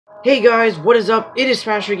Hey guys, what is up? It is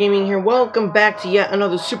Smasher Gaming here. Welcome back to yet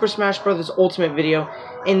another Super Smash Bros. Ultimate video.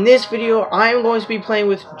 In this video, I am going to be playing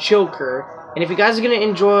with Joker. And if you guys are going to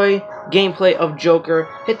enjoy gameplay of Joker,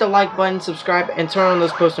 hit the like button, subscribe, and turn on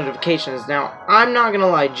those post notifications. Now, I'm not going to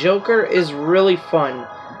lie, Joker is really fun.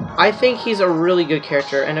 I think he's a really good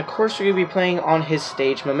character, and of course we're going to be playing on his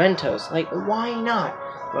stage Mementos. Like, why not?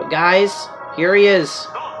 But guys, here he is.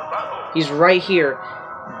 He's right here.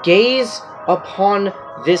 Gaze upon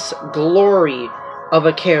this glory of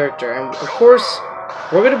a character, and of course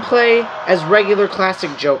we're gonna play as regular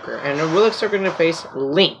classic Joker, and the Relics are gonna face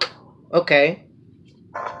Link. Okay,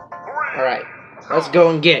 alright, let's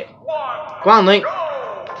go and get it. Come on, Link.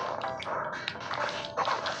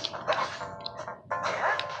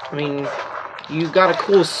 I mean, you got a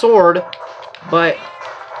cool sword, but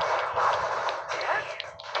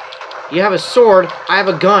you have a sword, I have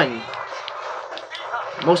a gun.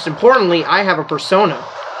 Most importantly, I have a persona.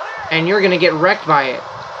 And you're gonna get wrecked by it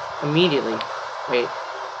immediately. Wait.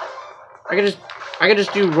 I could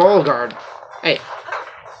just do roll guard. Hey.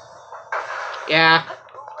 Yeah.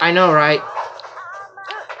 I know, right?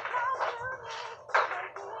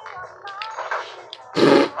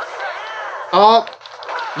 Oh,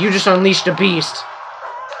 you just unleashed a beast.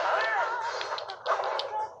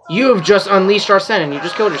 You have just unleashed Arsene and you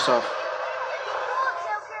just killed yourself.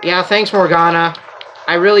 Yeah, thanks, Morgana.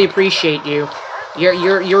 I really appreciate you.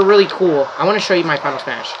 You're really cool. I want to show you my Final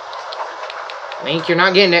Smash. Link, you're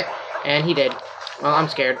not getting it. And he did. Well, I'm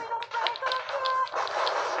scared.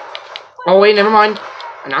 Oh, wait, never mind.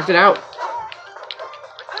 I knocked it out.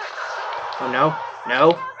 Oh, no.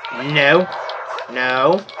 No. No.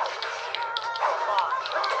 No.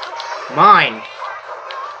 Mine.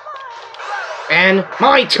 And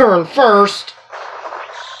my turn first.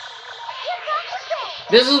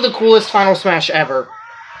 This is the coolest Final Smash ever.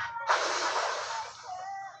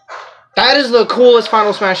 That is the coolest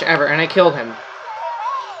Final Smash ever, and I killed him.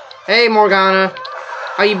 Hey, Morgana.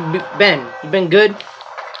 How you been? You been good?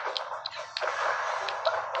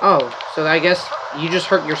 Oh, so I guess you just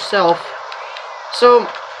hurt yourself. So,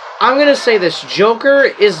 I'm gonna say this. Joker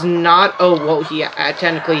is not... Oh, well,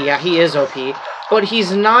 technically, yeah, he is OP. But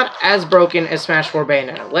he's not as broken as Smash 4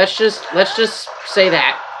 Bayonetta. Let's just say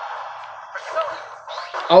that.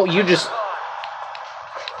 Oh, you just...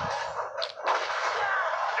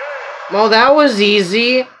 Well, that was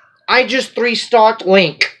easy. I just 3-stalked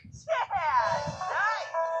Link.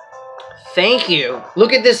 Thank you.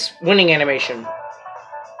 Look at this winning animation.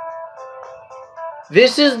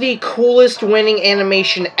 This is the coolest winning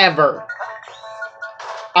animation ever.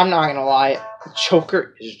 I'm not gonna lie.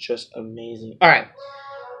 Joker is just amazing. Alright.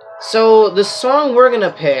 So, the song we're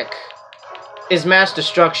gonna pick is Mass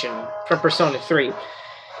Destruction from Persona 3.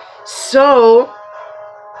 So,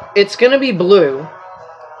 it's gonna be blue.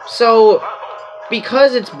 So,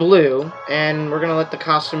 because it's blue, and we're gonna let the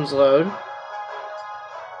costumes load,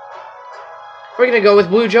 we're gonna go with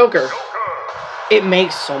Blue Joker. It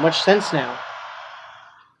makes so much sense now.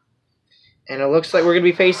 And it looks like we're gonna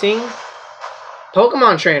be facing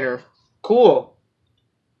Pokemon Trainer. Cool.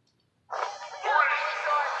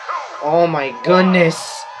 Oh my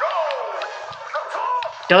goodness.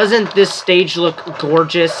 Doesn't this stage look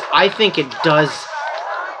gorgeous? I think it does.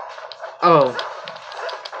 Oh.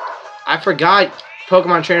 I forgot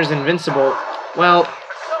Pokemon Trainer's invincible. Well,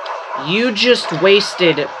 you just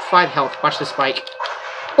wasted 5 health. Watch the spike.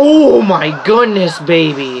 Oh my goodness,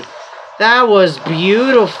 baby. That was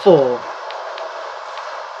beautiful.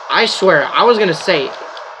 I swear, I was gonna say,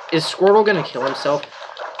 is Squirtle gonna kill himself?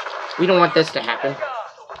 We don't want this to happen.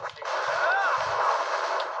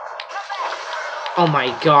 Oh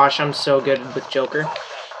my gosh, I'm so good with Joker.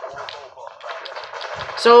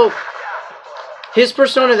 So... his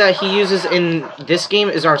persona that he uses in this game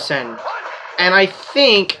is Arsene. And I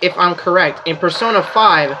think, if I'm correct, in Persona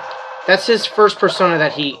 5, that's his first persona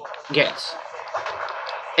that he gets.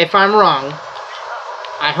 If I'm wrong,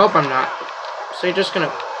 I hope I'm not. So you're just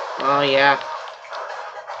gonna... Oh, yeah.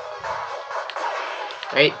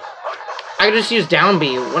 Wait. I could just use down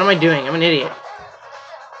B. What am I doing? I'm an idiot.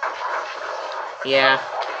 Yeah.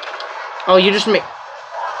 Oh, you just make...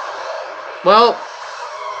 Well...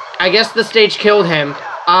 I guess the stage killed him.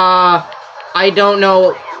 I don't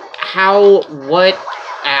know how, what,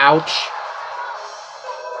 ouch.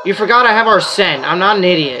 You forgot I have Arsene. I'm not an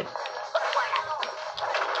idiot.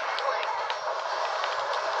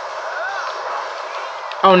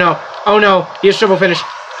 Oh no, oh no, he has triple finish.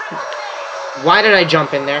 Why did I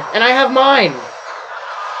jump in there? And I have mine.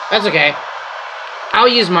 That's okay. I'll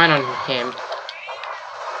use mine on him.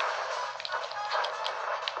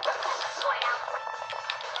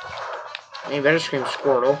 You better scream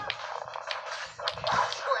Squirtle.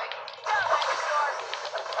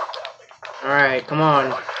 Alright, come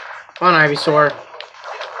on. Come on, Ivysaur.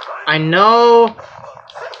 I know.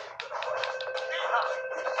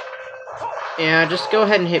 Yeah, just go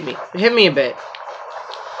ahead and hit me. Hit me a bit.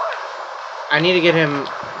 I need to get him...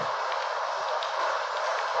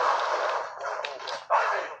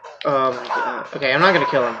 Oh my god. Okay, I'm not gonna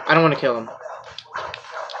kill him. I don't want to kill him.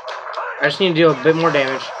 I just need to deal a bit more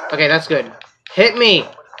damage. Okay, that's good. Hit me!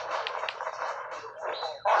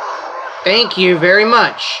 Thank you very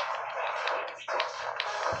much.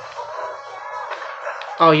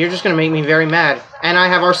 Oh, you're just gonna make me very mad. And I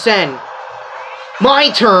have Arsene.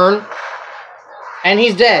 My turn! And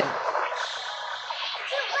he's dead.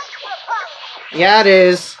 Yeah, it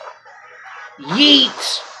is.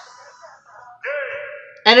 Yeet!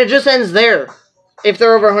 And it just ends there. If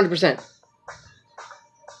they're over 100%.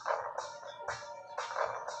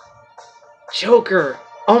 Joker.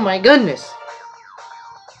 Oh my goodness.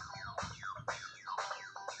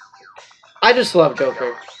 I just love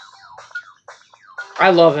Joker.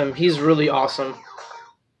 I love him. He's really awesome.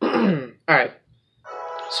 Alright.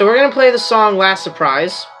 So we're going to play the song Last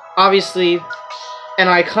Surprise. Obviously, an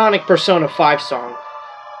iconic Persona 5 song.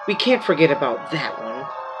 We can't forget about that one.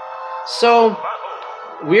 So,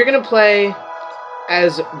 we're going to play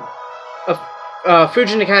as a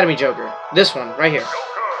Fujin Academy Joker. This one, right here.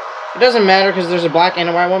 It doesn't matter because there's a black and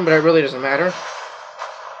a white one, but it really doesn't matter.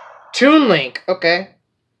 Toon Link. Okay.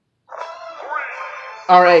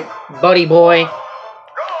 Alright, buddy boy.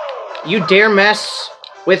 You dare mess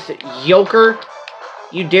with Joker?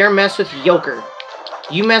 You dare mess with Joker.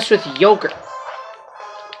 You mess with Joker.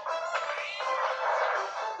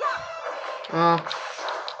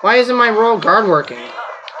 Why isn't my Royal Guard working?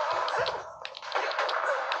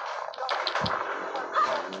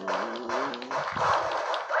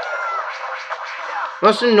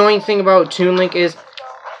 Most annoying thing about Toon Link is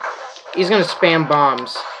he's gonna spam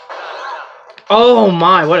bombs. Oh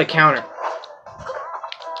my, what a counter.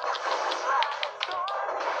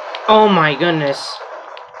 Oh my goodness.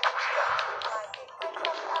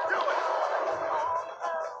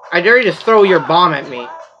 I dare you to throw your bomb at me.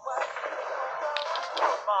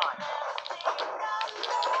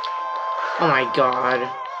 Oh my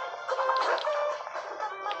god.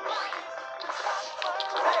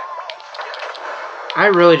 I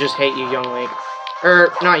really just hate you, Young Link.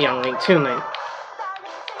 Not Young Link, Toon Link.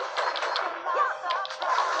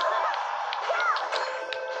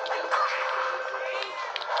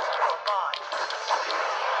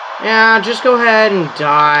 Yeah, just go ahead and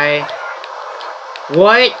die.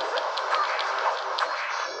 What?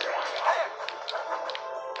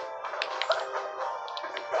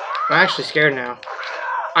 I'm actually scared now.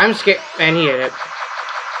 I'm scared. And he hit it.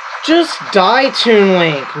 Just die, Toon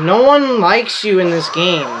Link. No one likes you in this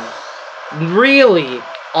game. Really.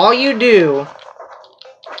 All you do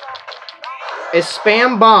is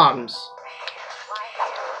spam bombs.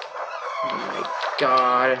 Oh my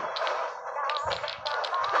god.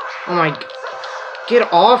 Oh my...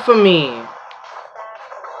 Get off of me.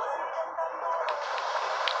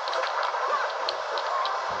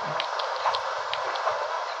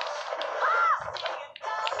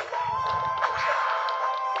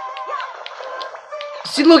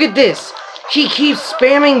 See, look at this. He keeps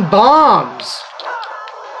spamming bombs.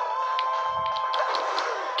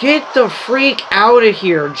 Get the freak out of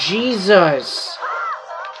here. Jesus.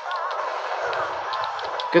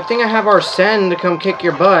 Good thing I have Arsene to come kick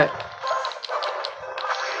your butt.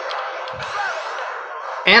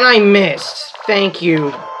 And I missed. Thank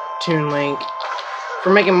you, Toon Link, for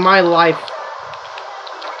making my life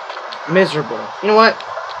miserable. You know what?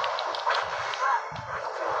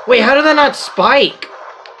 Wait, how did that not spike?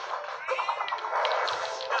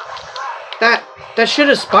 That should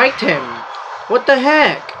have spiked him. What the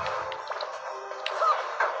heck?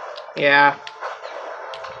 Yeah.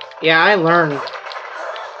 Yeah, I learned.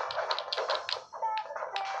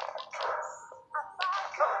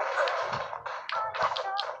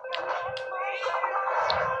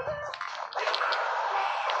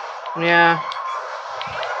 Yeah.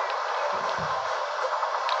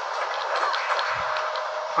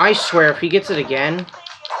 I swear, if he gets it again...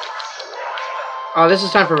 Oh, this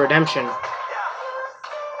is time for redemption.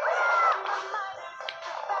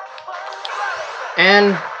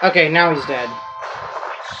 And, okay, now he's dead.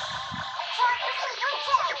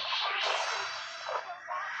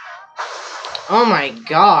 Oh my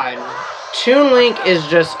god. Toon Link is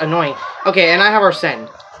just annoying. Okay, and I have Arsene.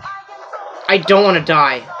 I don't want to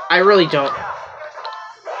die. I really don't.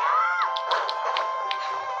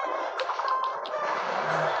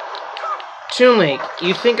 Toon Link,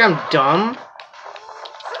 you think I'm dumb?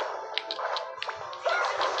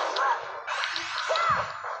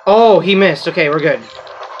 Oh, he missed. Okay, we're good.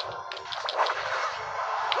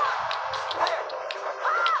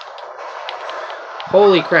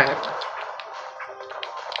 Holy crap.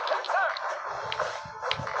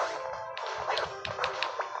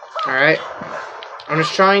 Alright. I'm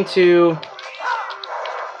just trying to...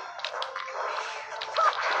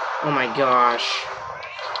 Oh my gosh.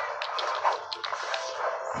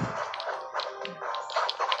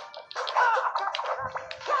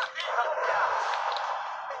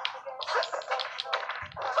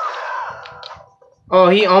 Oh,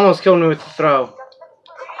 he almost killed me with the throw.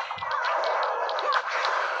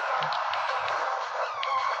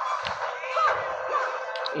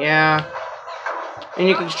 Yeah. And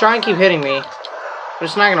you can try and keep hitting me, but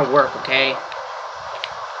it's not gonna work, okay?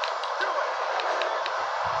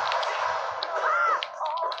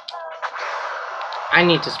 I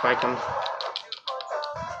need to spike him.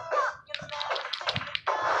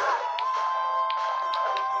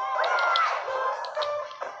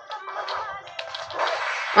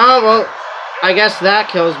 Oh, well, I guess that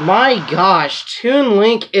kills. My gosh, Toon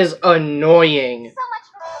Link is annoying.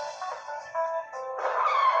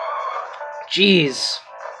 Jeez.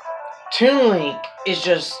 Toon Link is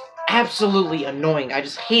just absolutely annoying. I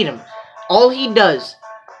just hate him. All he does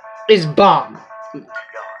is bomb.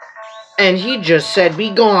 And he just said, be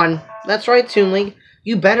gone. That's right, Toon Link.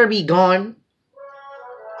 You better be gone.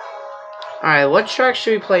 Alright, what track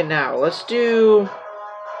should we play now? Let's do...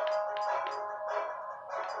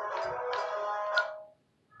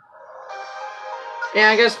 Yeah,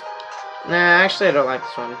 I guess... Nah, actually I don't like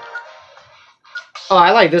this one. Oh,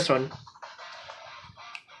 I like this one.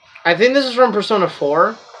 I think this is from Persona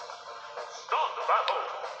 4.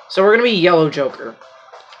 So we're gonna be Yellow Joker.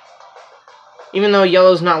 Even though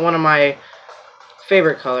yellow's not one of my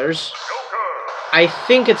favorite colors. I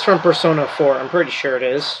think it's from Persona 4. I'm pretty sure it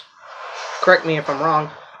is. Correct me if I'm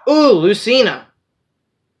wrong. Ooh, Lucina.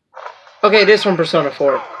 Okay, it is from Persona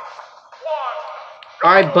 4.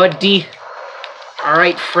 Alright, buddy.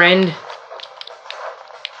 Alright, friend.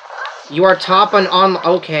 You are top on...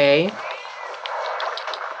 Okay.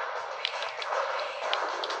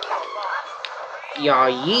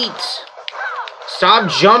 Yeah, yeet.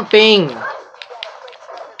 Stop jumping.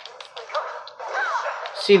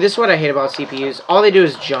 See, this is what I hate about CPUs. All they do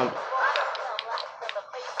is jump.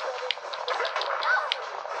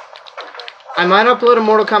 I might upload a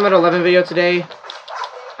Mortal Kombat 11 video today.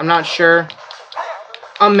 I'm not sure.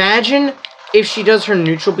 Imagine if she does her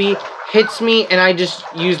neutral B, hits me, and I just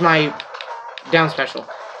use my down special.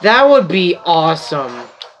 That would be awesome.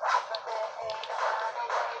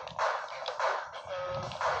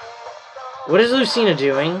 What is Lucina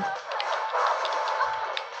doing?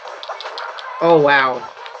 Oh, wow.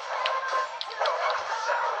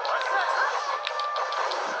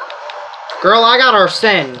 Girl, I got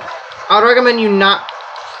Arsene. I would recommend you not...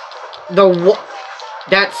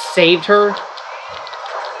 That saved her?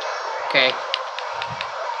 Okay.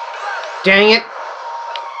 Dang it.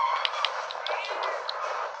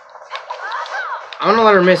 I'm gonna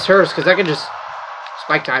let her miss hers, because I can just...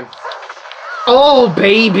 Spike time. Oh,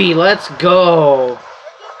 baby, let's go.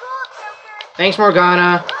 Thanks,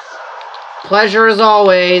 Morgana. Pleasure as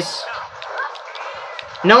always.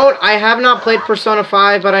 Note, I have not played Persona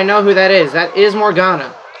 5, but I know who that is. That is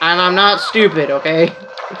Morgana. And I'm not stupid, okay?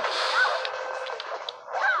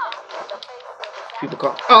 People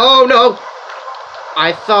call... Oh, no!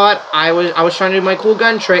 I thought I was trying to do my cool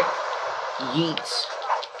gun trick. Yeet.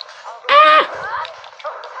 Ah!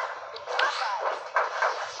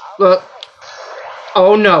 Look.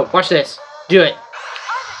 Oh, no. Watch this. Do it.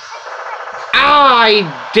 Ah,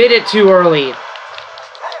 I did it too early.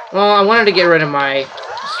 Well, I wanted to get rid of my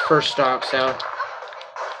first stock, so...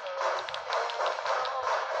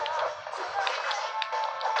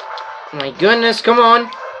 Oh my goodness, come on.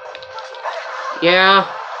 Yeah.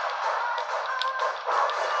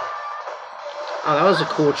 Oh, that was a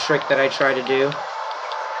cool trick that I tried to do.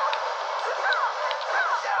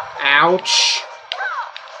 Ouch.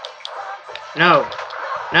 No.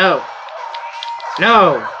 No.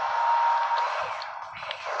 No.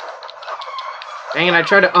 Dang it, I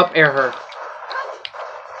tried to up air her.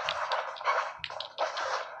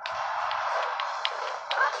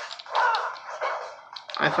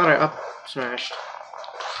 I thought I up smashed.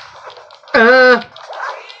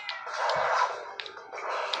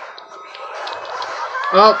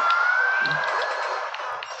 Oh.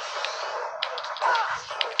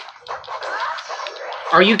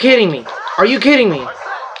 Are you kidding me? Are you kidding me?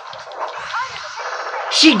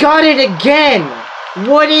 She got it again!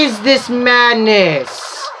 What is this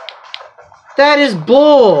madness? That is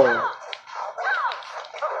bull.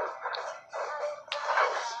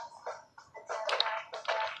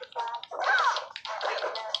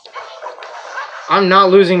 I'm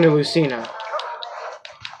not losing to Lucina.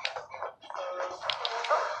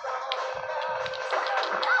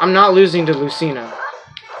 I'm not losing to Lucina.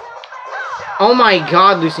 Oh my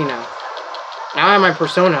god, Lucina. Now I have my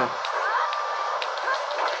persona.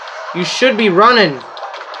 You should be running.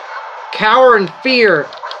 Cower in fear.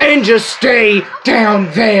 And just stay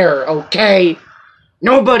down there, okay?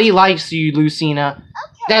 Nobody likes you, Lucina.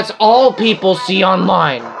 That's all people see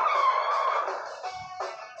online.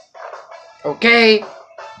 Okay?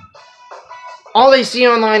 All they see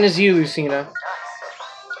online is you, Lucina.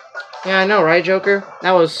 Yeah, I know, right, Joker?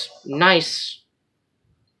 That was nice.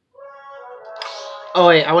 Oh,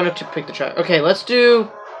 wait, I wanted to pick the track. Okay, let's do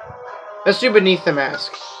Beneath the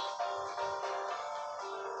Mask.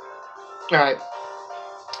 Alright.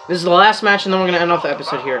 This is the last match, and then we're going to end off the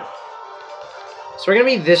episode here. So we're going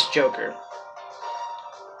to be this Joker.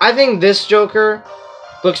 I think this Joker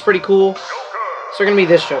looks pretty cool. So we're going to be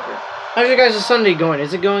this Joker. How's your guys' Sunday going?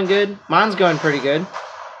 Is it going good? Mine's going pretty good.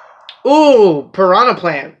 Ooh, Piranha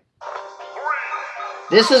Plant.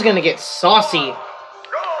 This is going to get saucy.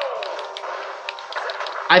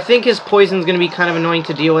 I think his poison's going to be kind of annoying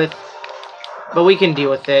to deal with. But we can deal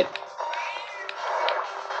with it.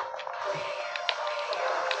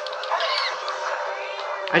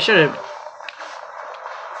 I should have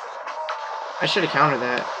countered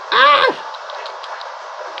that. Ah!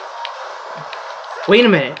 Wait a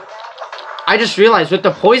minute. I just realized with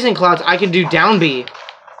the poison clouds I could do down B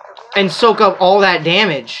and soak up all that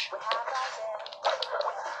damage.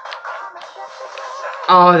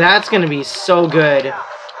 Oh, that's gonna be so good.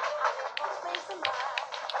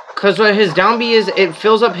 Cause what his down B is, it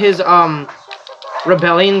fills up his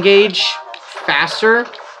rebellion gauge faster,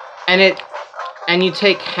 and you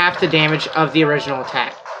take half the damage of the original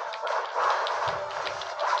attack.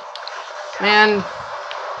 Man.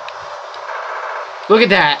 Look at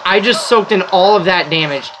that. I just soaked in all of that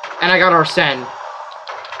damage. And I got Arsene.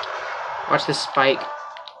 Watch this spike.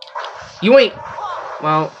 You ain't...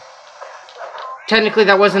 Well... Technically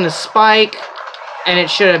that wasn't a spike. And it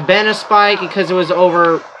should have been a spike because it was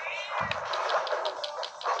over...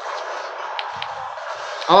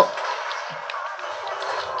 Oh.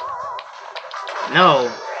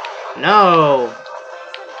 No. No.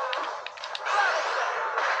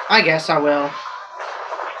 I guess I will.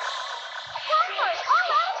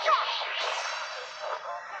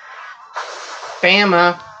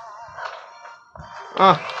 Bama.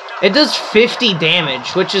 Oh, it does 50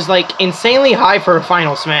 damage, which is like insanely high for a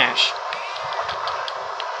final smash.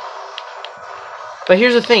 But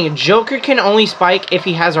here's the thing, Joker can only spike if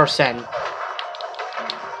he has Arsene.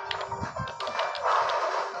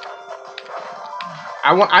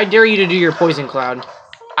 I dare you to do your Poison Cloud.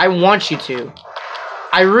 I want you to.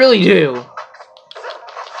 I really do.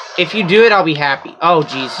 If you do it, I'll be happy. Oh,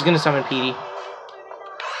 jeez. He's gonna summon Petey.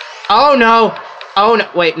 Oh, no. Oh, no.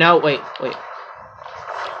 Wait, no. Wait.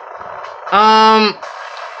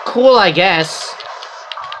 Cool, I guess.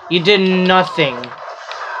 You did nothing.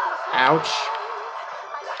 Ouch.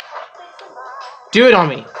 Do it on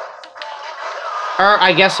me. Or,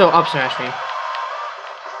 I guess he'll up smash me.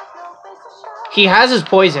 He has his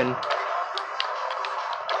poison.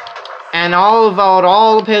 And all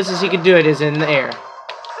the places he could do it is in the air.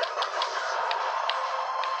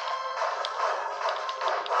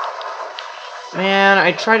 Man,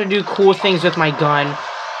 I try to do cool things with my gun.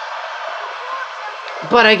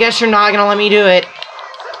 But I guess you're not gonna let me do it.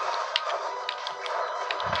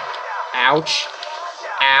 Ouch.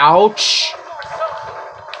 Ouch.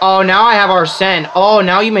 Oh, now I have Arsene. Oh,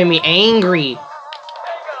 now you made me angry.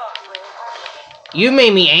 You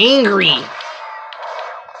made me angry.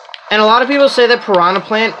 And a lot of people say that Piranha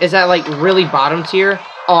Plant is at, like, really bottom tier.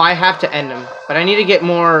 Oh, I have to end him. But I need to get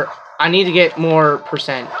more... I need to get more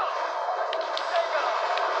percent.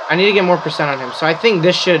 I need to get more percent on him. So I think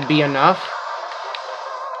this should be enough.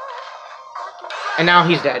 And now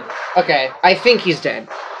he's dead. Okay, I think he's dead.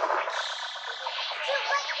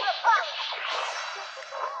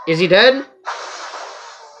 Is he dead?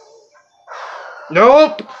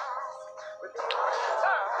 Nope.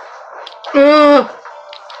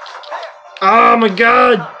 Oh my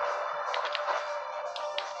god.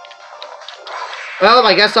 Well,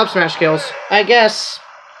 I guess up smash kills. I guess.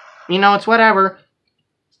 You know, it's whatever.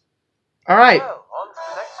 Alright.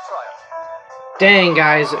 Dang,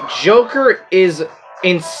 guys. Joker is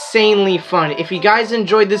insanely fun. If you guys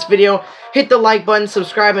enjoyed this video, hit the like button,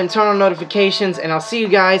 subscribe, and turn on notifications, and I'll see you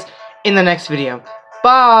guys in the next video.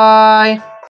 Bye!